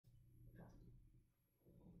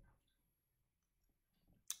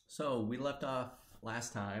So we left off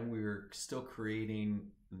last time. We were still creating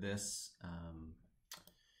this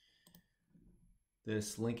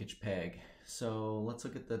this linkage peg. So let's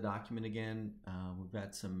look at the document again. We've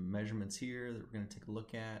got some measurements here that we're going to take a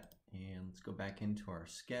look at, and let's go back into our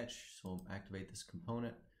sketch. So we'll activate this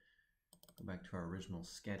component. Go back to our original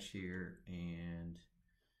sketch here, and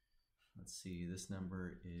let's see. This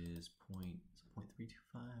number is 0.325.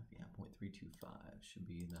 Yeah, 0.325 should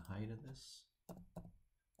be the height of this.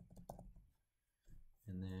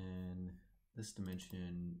 And then this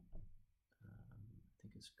dimension, I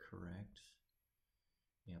think is correct.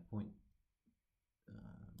 Yeah, it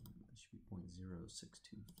should be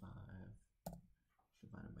 0.0625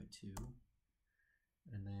 divided by 2.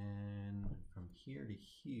 And then from here to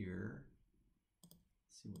here,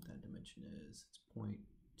 let's see what that dimension is. It's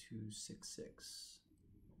 0.266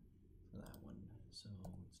 for that one. So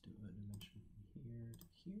let's do a dimension from here to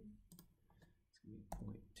here. It's going to be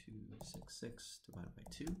 0.266 divided by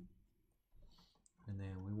 2. And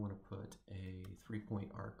then we want to put a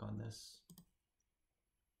 3-point arc on this.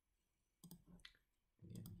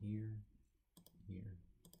 Again, here, here.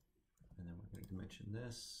 And then we're going to dimension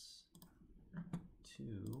this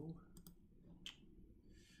to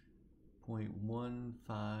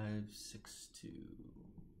 0.1562.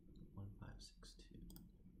 1562.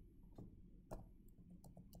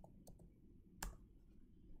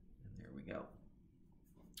 And there we go.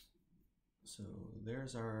 So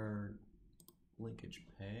there's our linkage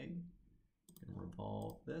peg. And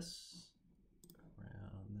revolve this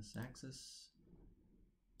around this axis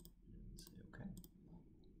and say OK.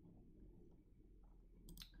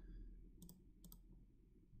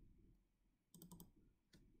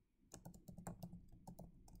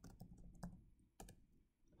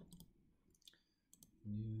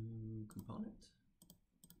 New component.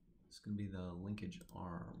 It's going to be the linkage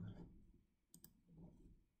arm.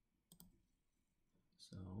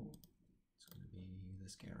 So it's going to be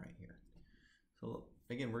this guy right here. So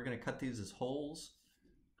again, we're going to cut these as holes.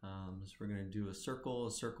 So we're going to do a circle,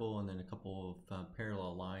 and then a couple of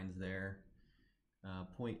parallel lines there.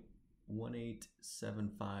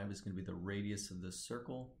 0.1875 is going to be the radius of this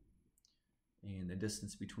circle, and the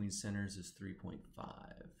distance between centers is 3.5.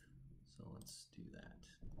 So let's do that.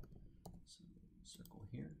 So circle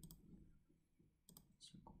here,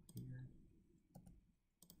 circle here.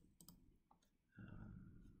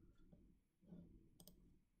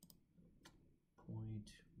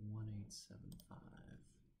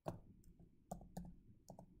 0.1875.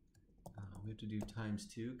 We have to do times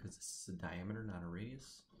 2 because this is a diameter, not a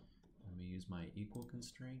radius. I'm going to use my equal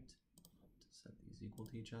constraint to set these equal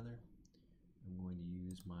to each other. I'm going to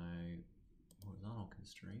use my horizontal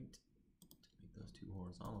constraint to make those two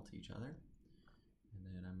horizontal to each other. And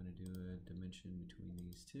then I'm going to do a dimension between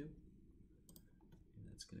these two. And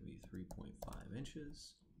that's going to be 3.5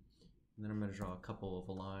 inches. And then I'm going to draw a couple of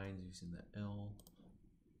lines using the L.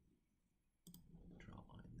 Draw a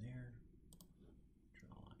line there. Draw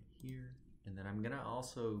a line here. And then I'm going to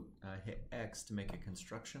also hit X to make a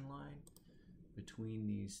construction line between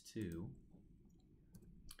these two.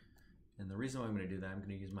 And the reason why I'm going to do that, I'm going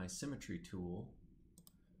to use my symmetry tool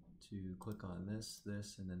to click on this,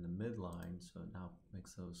 this, and then the midline, so it now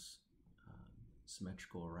makes those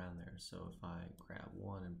symmetrical around there. So if I grab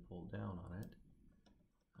one and pull down on it,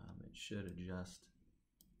 it should adjust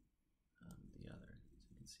the other. So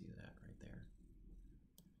you can see that right there.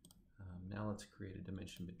 Now let's create a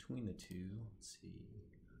dimension between the two. Let's see,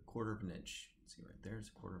 1/4 of an inch. Let's see right there, it's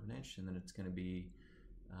 1/4 of an inch, and then it's going to be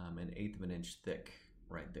 1/8 of an inch thick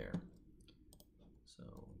right there.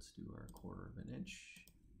 So let's do our 1/4 of an inch.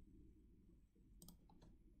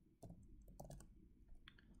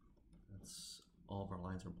 That's all of our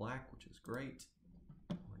lines are black, which is great.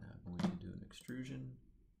 We're now going to do an extrusion.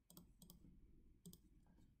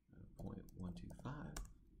 0.125.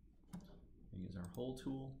 We use our hole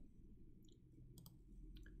tool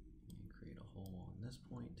and create a hole on this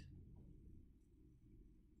point.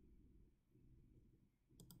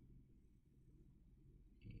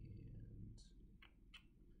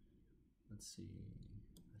 And let's see, I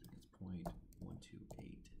think it's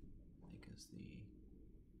 0.128, I think is the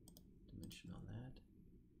dimension on that.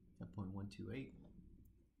 Yeah, 0.128.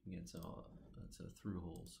 Again, so it's a through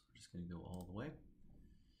hole, so we're just going to go all the way.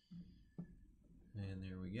 And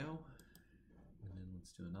there we go. And then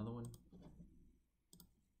let's do another one.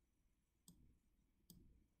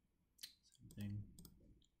 Same thing.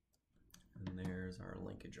 And there's our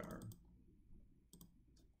linkage arm.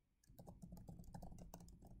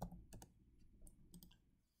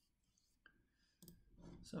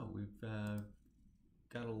 So we've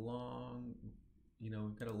got a long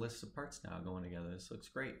we've got a list of parts now going together. This looks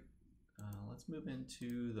great. Let's move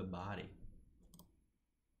into the body.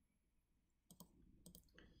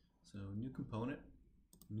 So new component,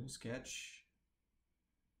 new sketch.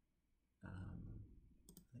 I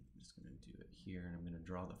think I'm just going to do it here, and I'm going to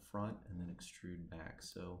draw the front and then extrude back.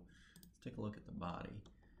 So let's take a look at the body.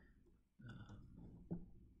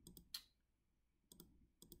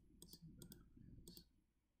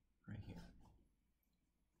 Right here.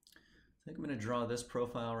 I think I'm going to draw this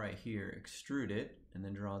profile right here, extrude it, and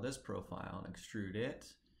then draw this profile and extrude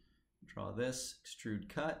it. Draw this, extrude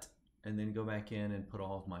cut, and then go back in and put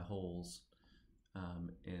all of my holes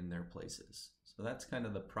in their places. So that's kind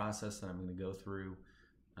of the process that I'm going to go through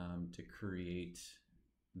to create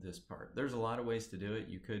this part. There's a lot of ways to do it.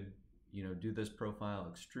 You could, do this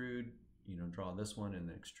profile, extrude, draw this one and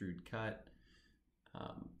then extrude cut.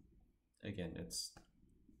 Again, it's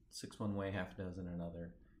 6 one way, half a dozen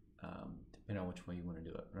another, depending on which way you want to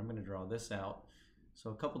do it. But I'm going to draw this out. So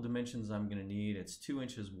a couple dimensions I'm going to need. It's 2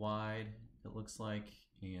 inches wide, it looks like,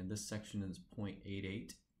 and this section is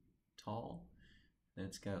 0.88 tall. And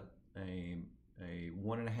it's got a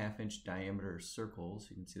 1.5 inch diameter circle, so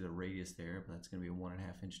you can see the radius there, but that's going to be a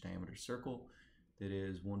 1.5 inch diameter circle that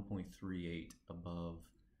is 1.38 above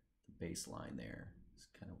the baseline there. It's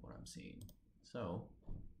kind of what I'm seeing. So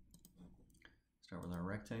start with our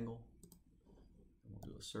rectangle, and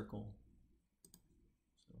we'll do a circle.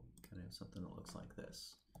 So kind of something that looks like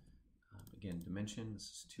this. Again, dimension, this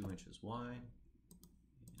is 2 inches wide,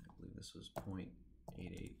 and I believe this was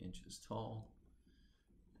 0.88 inches tall.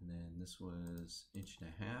 And then this was 1.5 inches.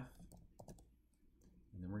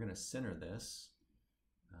 And then we're going to center this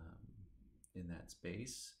in that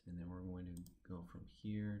space. And then we're going to go from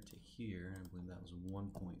here to here. I believe that was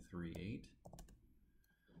 1.38.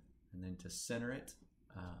 And then to center it,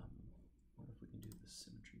 what if we can do the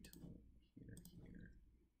symmetry tool here, here?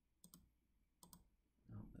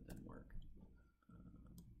 No, that didn't work.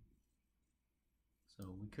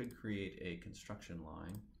 So we could create a construction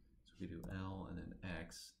line. We do L and then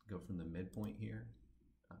X, go from the midpoint here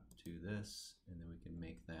up to this, and then we can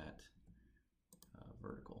make that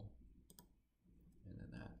vertical, and then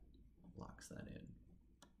that locks that in.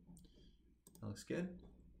 That looks good.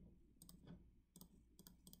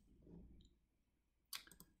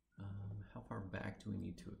 How far back do we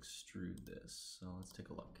need to extrude this? So let's take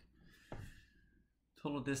a look.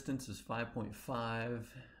 Total distance is 5.5.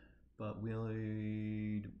 But we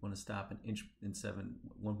only want to stop an inch in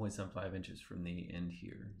 1.75 inches from the end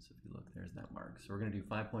here. So if you look, there's that mark. So we're going to do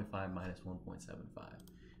 5.5 minus 1.75.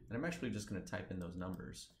 And I'm actually just going to type in those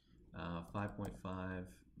numbers. 5.5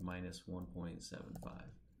 minus 1.75.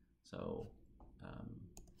 So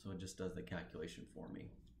it just does the calculation for me.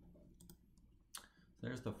 So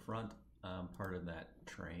there's the front part of that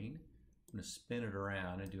train. I'm going to spin it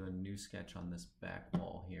around and do a new sketch on this back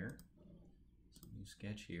wall here. So new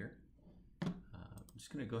sketch here. I'm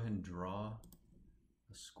just going to go ahead and draw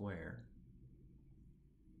a square,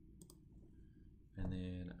 and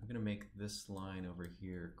then I'm going to make this line over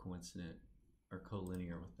here coincident or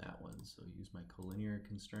collinear with that one. So use my collinear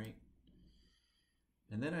constraint,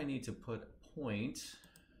 and then I need to put a point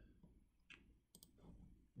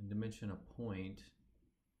and dimension a point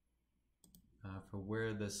for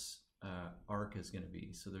where this arc is going to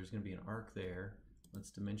be. So there's going to be an arc there. Let's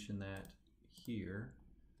dimension that here.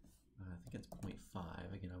 I think it's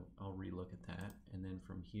 0.5. Again, I'll relook at that. And then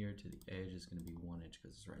from here to the edge is going to be 1 inch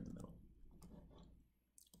because it's right in the middle.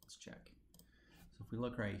 Let's check. So if we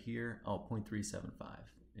look right here, 0.375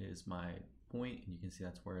 is my point, and you can see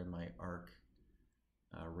that's where my arc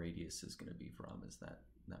radius is going to be from, is that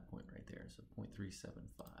point right there. So 0.375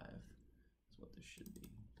 is what this should be.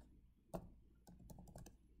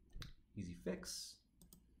 Easy fix.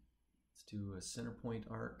 Let's do a center point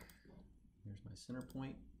arc. Here's my center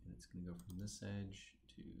point, and it's going to go from this edge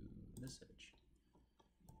to this edge.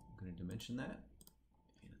 I'm going to dimension that,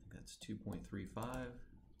 and I think that's 2.35.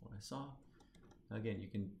 That's what I saw. Now again, you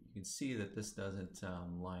can see that this doesn't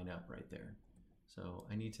line up right there. So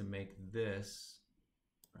I need to make this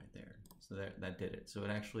right there. So that did it. So it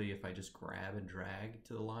actually, if I just grab and drag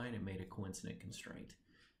to the line, it made a coincident constraint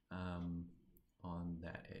on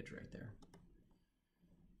that edge right there.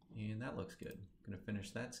 And that looks good. I'm going to finish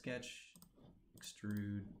that sketch,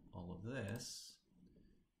 extrude all of this,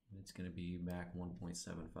 and it's going to be back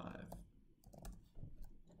 1.75.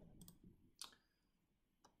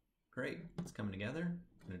 Great, it's coming together.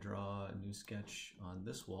 I'm going to draw a new sketch on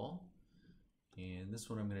this wall, and this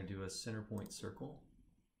one I'm going to do a center point circle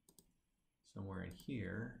somewhere in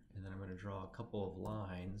here, and then I'm going to draw a couple of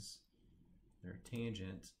lines that are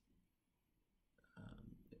tangent,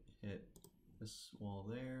 hit this wall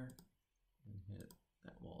there and hit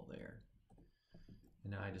that wall there.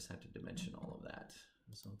 And now I just have to dimension all of that.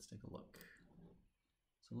 So let's take a look.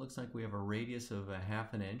 So it looks like we have a radius of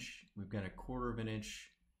 1/2 inch. We've got 1/4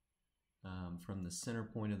 inch from the center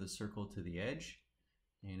point of the circle to the edge,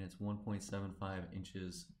 and it's 1.75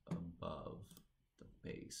 inches above the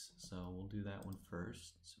base. So we'll do that one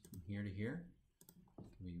first. So from here to here,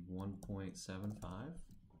 it can be 1.75.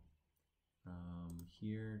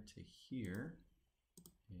 Here to here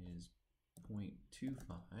is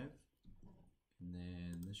 0.25. And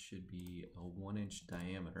then this should be a 1 inch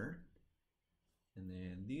diameter. And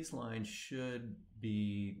then these lines should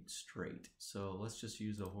be straight. So let's just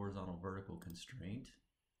use a horizontal vertical constraint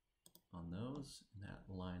on those, and that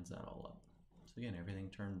lines that all up. So again, everything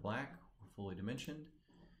turned black, we're fully dimensioned.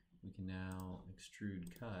 We can now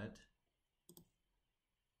extrude cut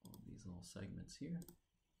all these little segments here.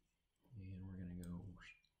 And we're gonna go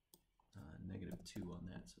 -2 on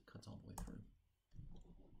that, so it cuts all the way through.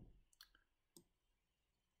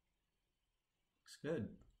 Looks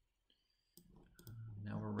good.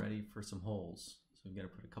 Now we're ready for some holes. So we've got to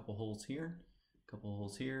put a couple holes here, a couple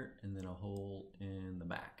holes here, and then a hole in the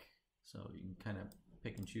back. So you can kind of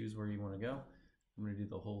pick and choose where you want to go. I'm going to do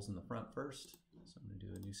the holes in the front first. So I'm going to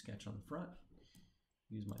do a new sketch on the front.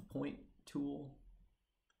 Use my point tool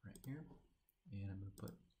right here, and I'm going to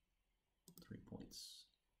put 3 points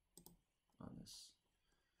on this.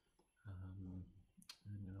 I'm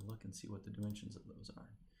going to look and see what the dimensions of those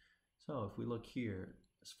are. So if we look here,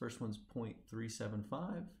 this first one's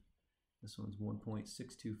 0.375, this one's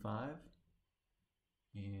 1.625,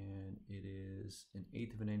 and it is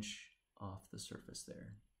 1/8 of an inch off the surface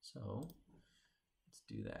there. So let's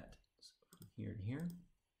do that. So from here to here,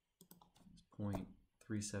 it's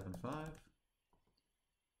 0.375.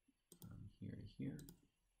 From here to here is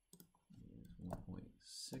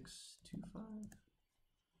 1.625.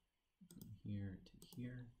 From here to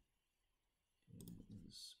here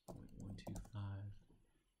is 0.125.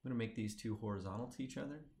 I'm going to make these two horizontal to each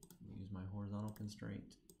other. Use my horizontal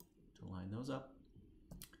constraint to line those up.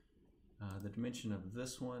 The dimension of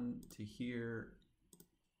this one to here,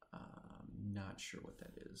 I'm not sure what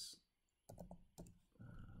that is.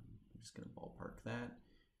 I'm just going to ballpark that,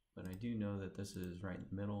 but I do know that this is right in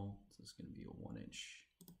the middle, so it's going to be a 1 inch,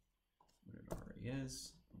 what it already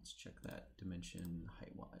is. Let's check that dimension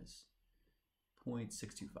height-wise.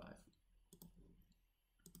 0.625.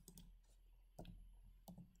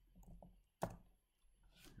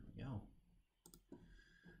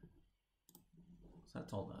 So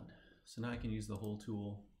that's all done. So now I can use the hole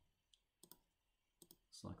tool,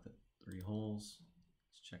 select the 3 holes.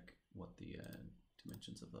 Let's check what the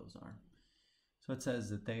dimensions of those are. So it says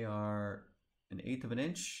that they are 1/8 of an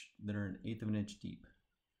inch, that are 1/8 of an inch deep.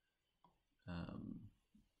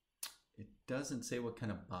 It doesn't say what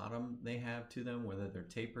kind of bottom they have to them, whether they're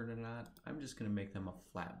tapered or not. I'm just going to make them a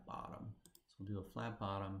flat bottom. So we'll do a flat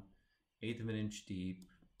bottom, 1/8 of an inch deep,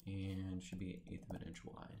 and should be 1/8 of an inch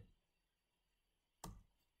wide.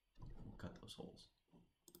 Cut those holes.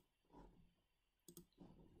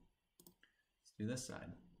 Let's do this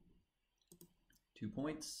side. 2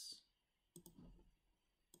 points.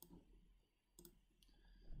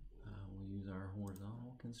 We'll use our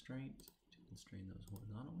horizontal constraint to constrain those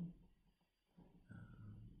horizontally.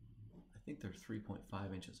 I think they're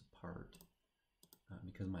 3.5 inches apart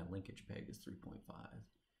because my linkage peg is 3.5.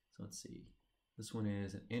 So let's see. This one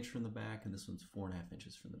is 1 inch from the back, and this one's 4.5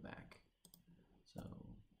 inches from the back. So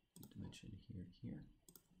dimension here to here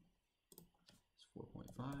is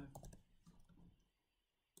 4.5.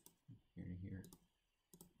 Here to here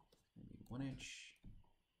is going to be 1 inch.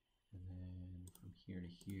 And then from here to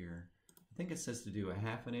here, I think it says to do a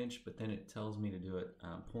 1/2 inch, but then it tells me to do it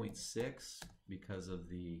 0.6 because of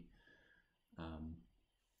the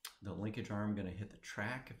linkage arm going to hit the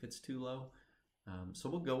track if it's too low. So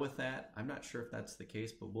we'll go with that. I'm not sure if that's the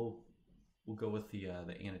case, but we'll go with the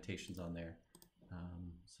annotations on there.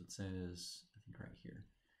 So it says, I think right here.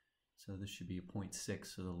 So this should be a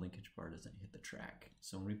 0.6, so the linkage bar doesn't hit the track.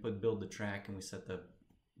 So when we build the track and we set the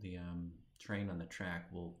train on the track,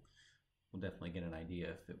 we'll definitely get an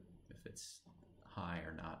idea if it's high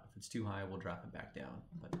or not. If it's too high, we'll drop it back down.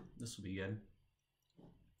 But this will be good.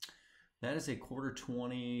 That is a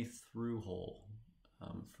 1/4 through hole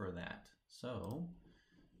for that. So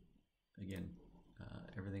again,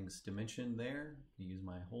 everything's dimensioned there. I use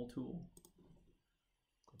my hole tool.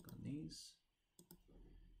 Click on these.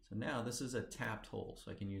 So now this is a tapped hole,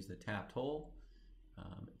 so I can use the tapped hole.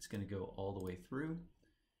 It's going to go all the way through,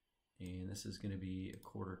 and this is going to be a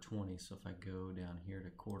 1/4. So if I go down here to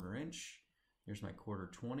 1/4 inch, here's my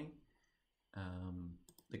 1/4.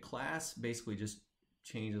 the class basically just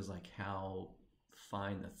changes like how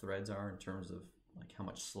fine the threads are in terms of like how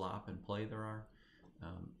much slop and play there are.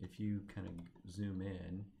 If you kind of zoom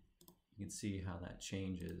in, you can see how that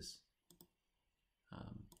changes.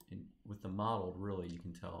 And with the modeled, really, you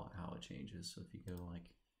can tell how it changes. So if you go like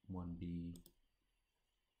 1B,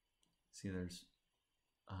 see there's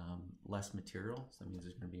less material, so that means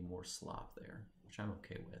there's going to be more slop there, which I'm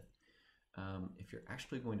okay with. If you're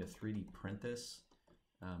actually going to 3D print this,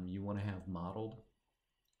 you want to have modeled.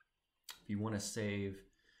 If you want to save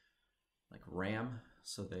like RAM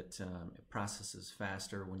so that it processes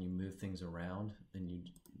faster when you move things around, then you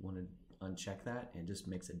want to uncheck that, and it just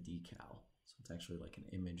makes a decal. So it's actually like an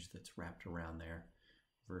image that's wrapped around there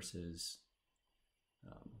versus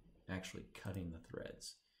actually cutting the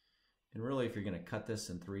threads. And really, if you're going to cut this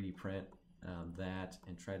in 3D print that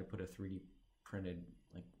and try to put a 3D printed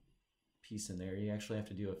like piece in there, you actually have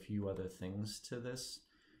to do a few other things to this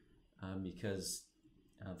because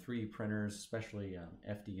 3D printers, especially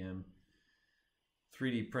FDM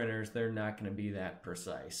 3D printers, they're not going to be that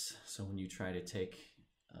precise. So when you try to take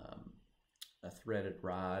a threaded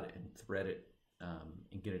rod and thread it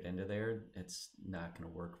and get it into there, it's not going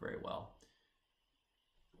to work very well.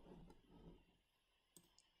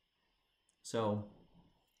 So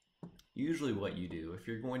usually what you do, if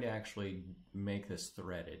you're going to actually make this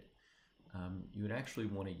threaded, you would actually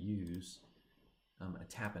want to use a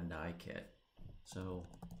tap and die kit. So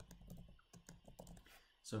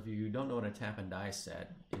if you don't know what a tap and die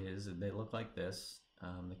set is, they look like this.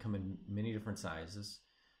 They come in many different sizes,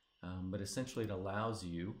 but essentially it allows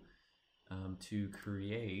you to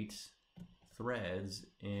create threads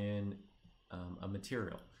in a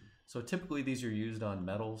material. So typically these are used on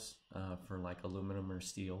metals for like aluminum or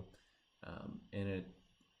steel, and it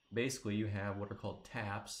basically you have what are called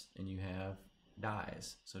taps and you have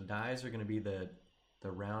dies. So dies are going to be the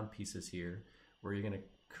round pieces here where you're going to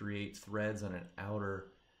create threads on an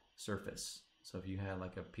outer surface. So if you had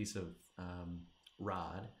like a piece of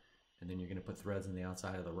rod and then you're going to put threads on the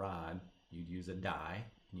outside of the rod, you'd use a die,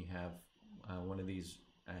 and you have one of these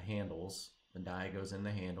handles. The die goes in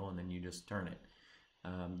the handle and then you just turn it.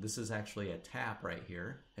 This is actually a tap right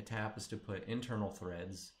here. A tap is to put internal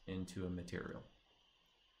threads into a material.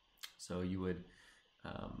 So you would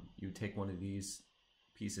take one of these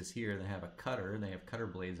pieces here that have a cutter, and they have cutter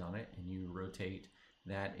blades on it, and you rotate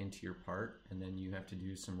that into your part, and then you have to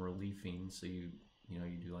do some reliefing. So you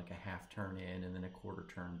do like a half turn in and then a quarter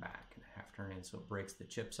turn back and a half turn in, so it breaks the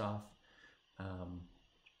chips off,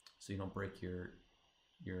 so you don't break your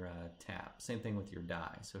tap. Same thing with your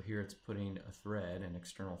die. So here it's putting a thread, an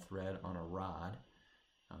external thread, on a rod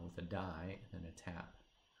with a die and then a tap.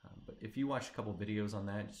 But if you watch a couple videos on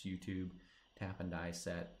that, just YouTube tap and die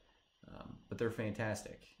set, but they're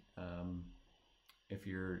fantastic. If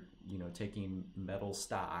you're taking metal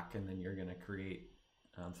stock and then you're going to create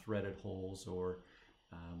threaded holes or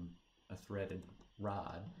a threaded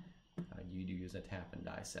rod, you do use a tap and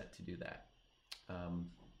die set to do that.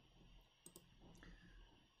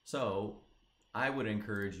 So I would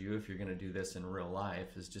encourage you, if you're going to do this in real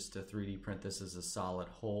life, is just to 3D print this as a solid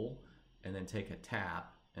hole and then take a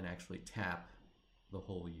tap and actually tap the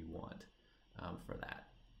hole you want for that.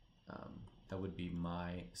 That would be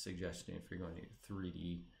my suggestion if you're going to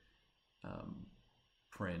 3D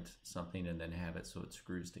print something and then have it so it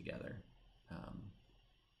screws together.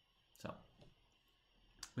 So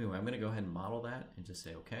anyway, I'm going to go ahead and model that and just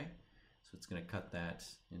say okay. So it's going to cut that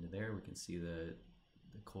into there. We can see the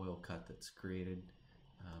coil cut that's created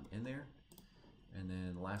in there. And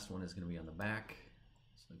then the last one is going to be on the back.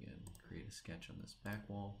 So again, create a sketch on this back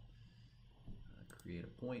wall, create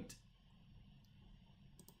a point.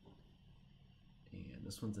 And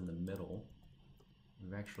this one's in the middle.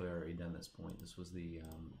 We've actually already done this point. This was the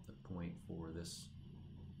point for this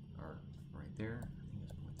arc right there. I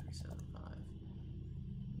think it's 0.375. Let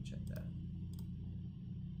me check that.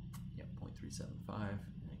 Yep, 0.375.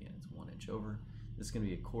 And again, it's 1 inch over. This is going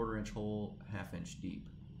to be a 1/4 inch hole, 1/2 inch deep.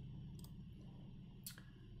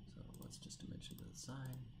 So let's just dimension to the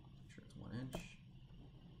side. Make sure it's 1 inch.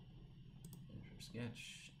 Finish our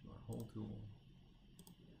sketch. Do our hole tool.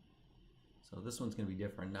 So this one's going to be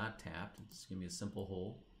different, not tapped. It's going to be a simple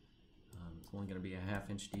hole. It's only going to be a 1/2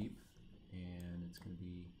 inch deep, and it's going to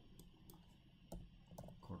be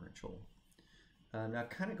a 1/4 inch hole. Now,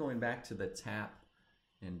 kind of going back to the tap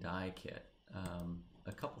and die kit,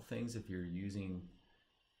 a couple things if you're using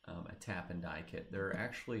a tap and die kit. There are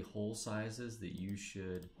actually hole sizes that you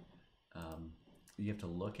should you have to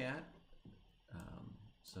look at.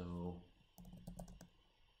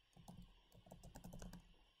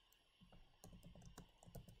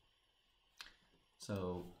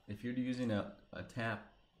 So if you're using a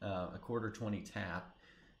tap, a 1/4-20 tap,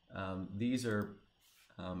 these are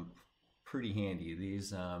pretty handy.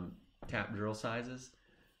 These tap drill sizes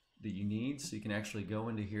that you need. So you can actually go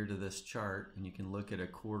into here to this chart and you can look at a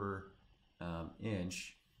 1/4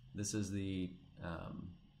 inch. This is the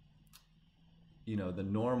the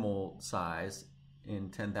normal size in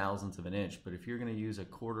 10,000ths of an inch. But if you're going to use a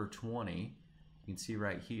 1/4-20, you can see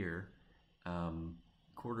right here,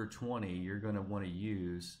 1/4-20, you're going to want to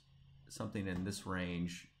use something in this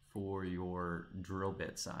range for your drill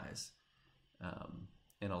bit size.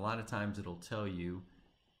 And a lot of times it'll tell you,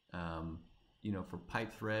 for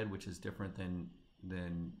pipe thread, which is different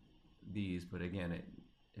than these. But again,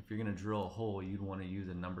 if you're going to drill a hole, you'd want to use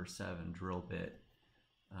a number 7 drill bit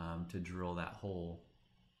to drill that hole.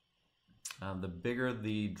 The bigger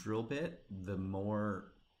the drill bit, the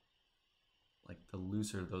more, the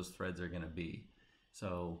looser those threads are going to be.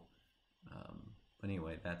 So, but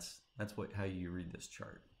anyway, that's how you read this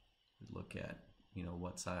chart. You look at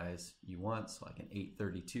what size you want. So like an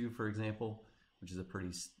 832, for example, which is a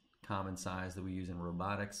pretty common size that we use in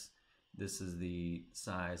robotics. This is the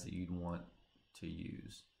size that you'd want to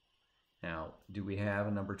use. Now, do we have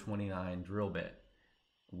a number 29 drill bit?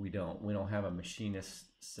 We don't. We don't have a machinist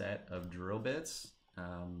set of drill bits.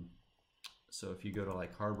 So if you go to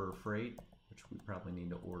like Harbor Freight, which we probably need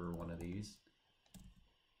to order one of these.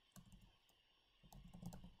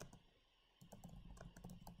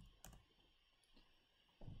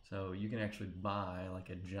 So you can actually buy like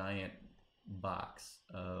a giant box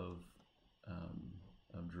of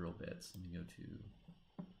drill bits. Let me go to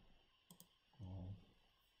all.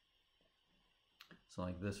 So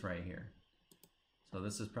like this right here. So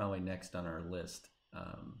this is probably next on our list.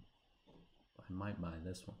 I might buy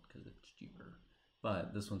this one because it's cheaper,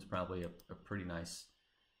 but this one's probably a pretty nice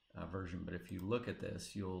version. But if you look at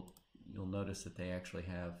this, you'll notice that they actually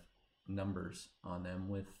have numbers on them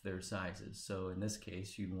with their sizes. So in this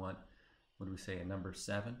case, you'd want, what do we say, a number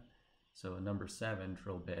 7? So a number 7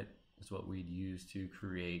 drill bit is what we'd use to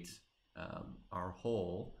create our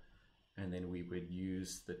hole, and then we would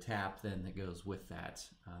use the tap then that goes with that,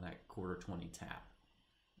 that 1/4-20 tap.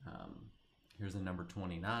 Here's a number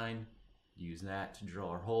 29. Use that to drill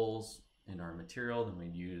our holes in our material. Then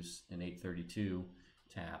we'd use an 832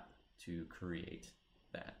 tap to create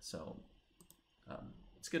that. So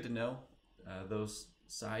it's good to know those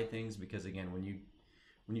side things, because again, when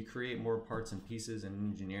you create more parts and pieces in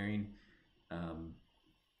engineering,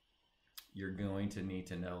 you're going to need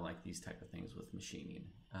to know like these type of things with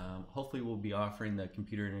machining. Hopefully we'll be offering the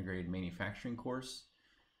computer integrated manufacturing course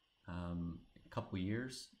a couple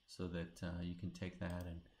years, so that you can take that,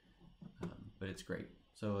 and but it's great.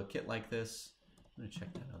 So a kit like this, I'm going to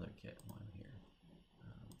check that other kit while I'm here.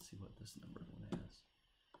 Let's see what this number one has.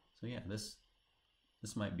 So yeah, this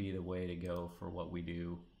might be the way to go for what we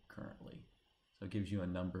do currently. So it gives you a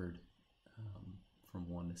numbered from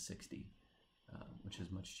 1 to 60, which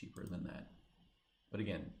is much cheaper than that. But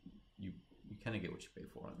again, you kind of get what you pay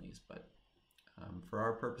for on these. But for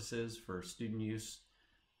our purposes, for student use,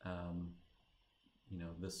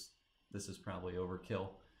 this is probably overkill.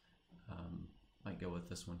 Might go with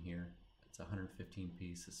this one here. It's 115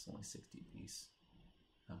 piece. This is only 60 piece.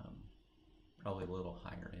 Probably a little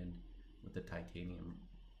higher end with the titanium.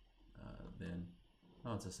 Then,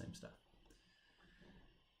 oh, it's the same stuff.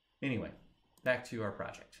 Anyway, back to our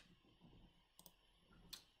project.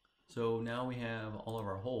 So now we have all of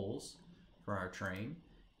our holes for our train,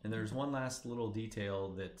 and there's one last little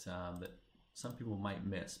detail that that some people might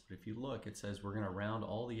miss. But if you look, it says we're going to round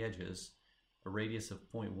all the edges a radius of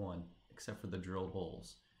 0.1, except for the drilled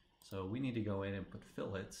holes. So we need to go in and put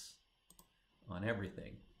fillets on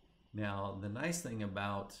everything. Now, the nice thing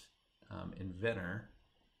about Inventor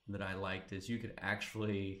that I liked is you could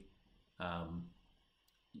actually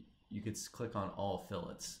you could click on all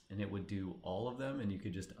fillets and it would do all of them, and you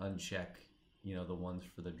could just uncheck the ones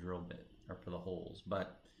for the drill bit or for the holes.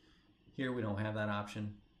 But here we don't have that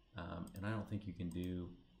option, and I don't think you can do,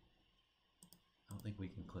 I don't think we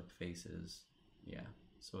can click faces. Yeah,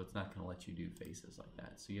 so it's not going to let you do faces like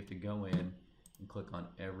that. So you have to go in and click on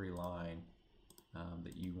every line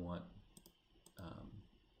that you want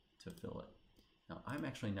to fill it. Now, I'm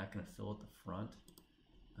actually not going to fill at the front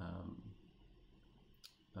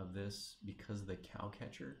of this because of the cow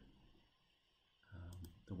catcher,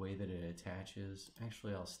 the way that it attaches.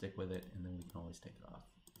 Actually, I'll stick with it, and then we can always take it off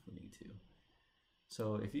if we need to.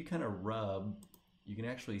 So if you kind of rub, you can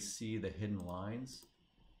actually see the hidden lines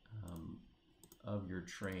of your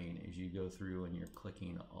train as you go through and you're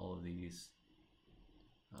clicking all of these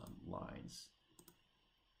lines.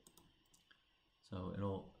 So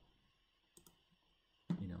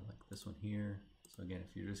this one here. So again,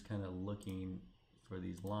 if you're just kind of looking for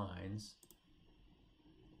these lines,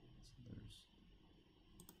 so there's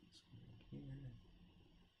this one right here,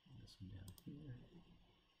 and this one down here.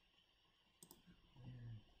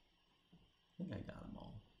 I think I got them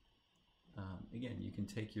all. Again, you can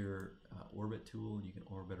take your orbit tool and you can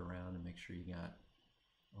orbit around and make sure you got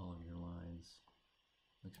all of your lines.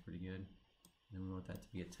 Looks pretty good. And then we want that to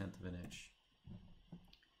be 1/10 of an inch.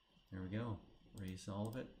 There we go. Erase all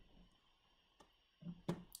of it.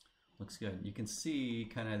 Looks good. You can see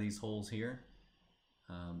kind of these holes here.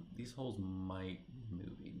 These holes might be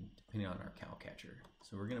moving depending on our cow catcher.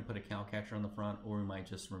 So we're going to put a cow catcher on the front, or we might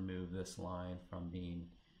just remove this line from being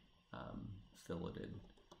filleted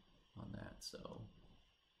on that. So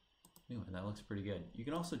anyway, that looks pretty good. You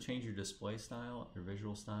can also change your display style, your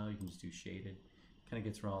visual style. You can just do shaded. Kind of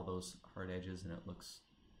gets rid of all those hard edges, and it looks,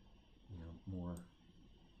 you know, more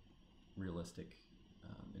realistic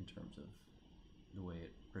in terms of the way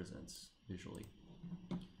it presents visually.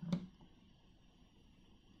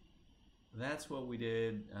 That's what we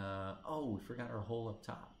did. Oh, we forgot our hole up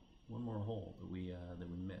top. One more hole that we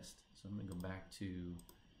missed. So I'm gonna go back to.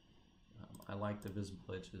 I like the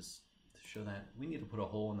visible edges to show that we need to put a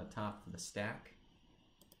hole in the top for the stack.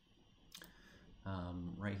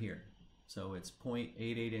 Right here. So it's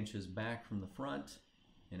 0.88 inches back from the front,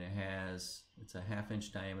 and it's a 1/2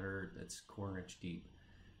 inch diameter that's 1/4 inch deep.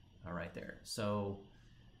 Right there. So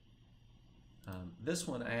this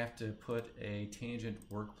one I have to put a tangent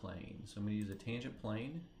work plane. So I'm going to use a tangent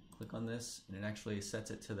plane. Click on this, and it actually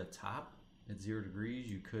sets it to the top at 0 degrees.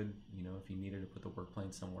 You could, you know, if you needed to put the work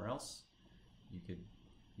plane somewhere else, you could,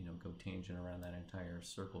 you know, go tangent around that entire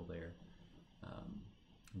circle there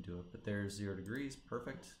and do it. But there's 0 degrees,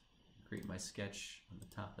 perfect. Create my sketch on the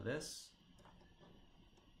top of this.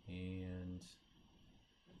 And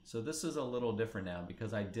so this is a little different now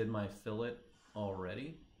because I did my fillet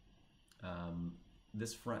already.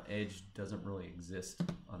 This front edge doesn't really exist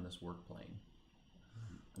on this work plane.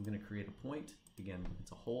 I'm going to create a point. Again,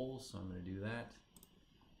 it's a hole, so I'm going to do that.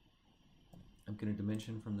 I'm going to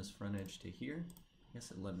dimension from this front edge to here. I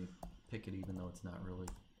guess it let me pick it even though it's not really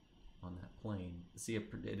on that plane. See, it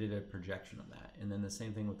did a projection of that. And then the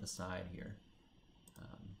same thing with the side here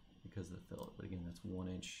because of the fillet. But again, that's 1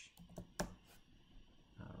 inch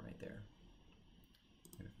right there.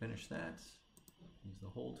 I'm going to finish that. Use the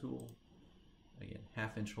hole tool. Again,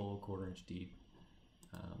 1/2 inch hole, 1/4 inch deep.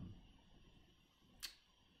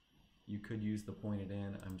 You could use the pointed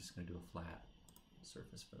end. I'm just going to do a flat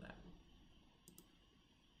surface for that.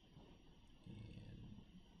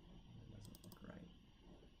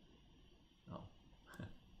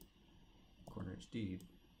 Deep,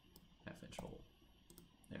 1/2 inch hole.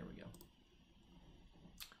 There we go.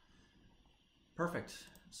 Perfect.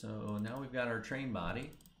 So now we've got our train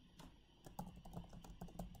body.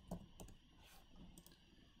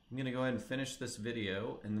 I'm going to go ahead and finish this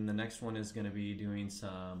video, and then the next one is going to be doing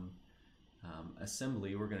some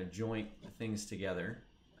assembly. We're going to joint things together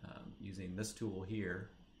using this tool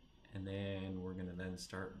here, and then we're going to then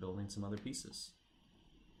start building some other pieces.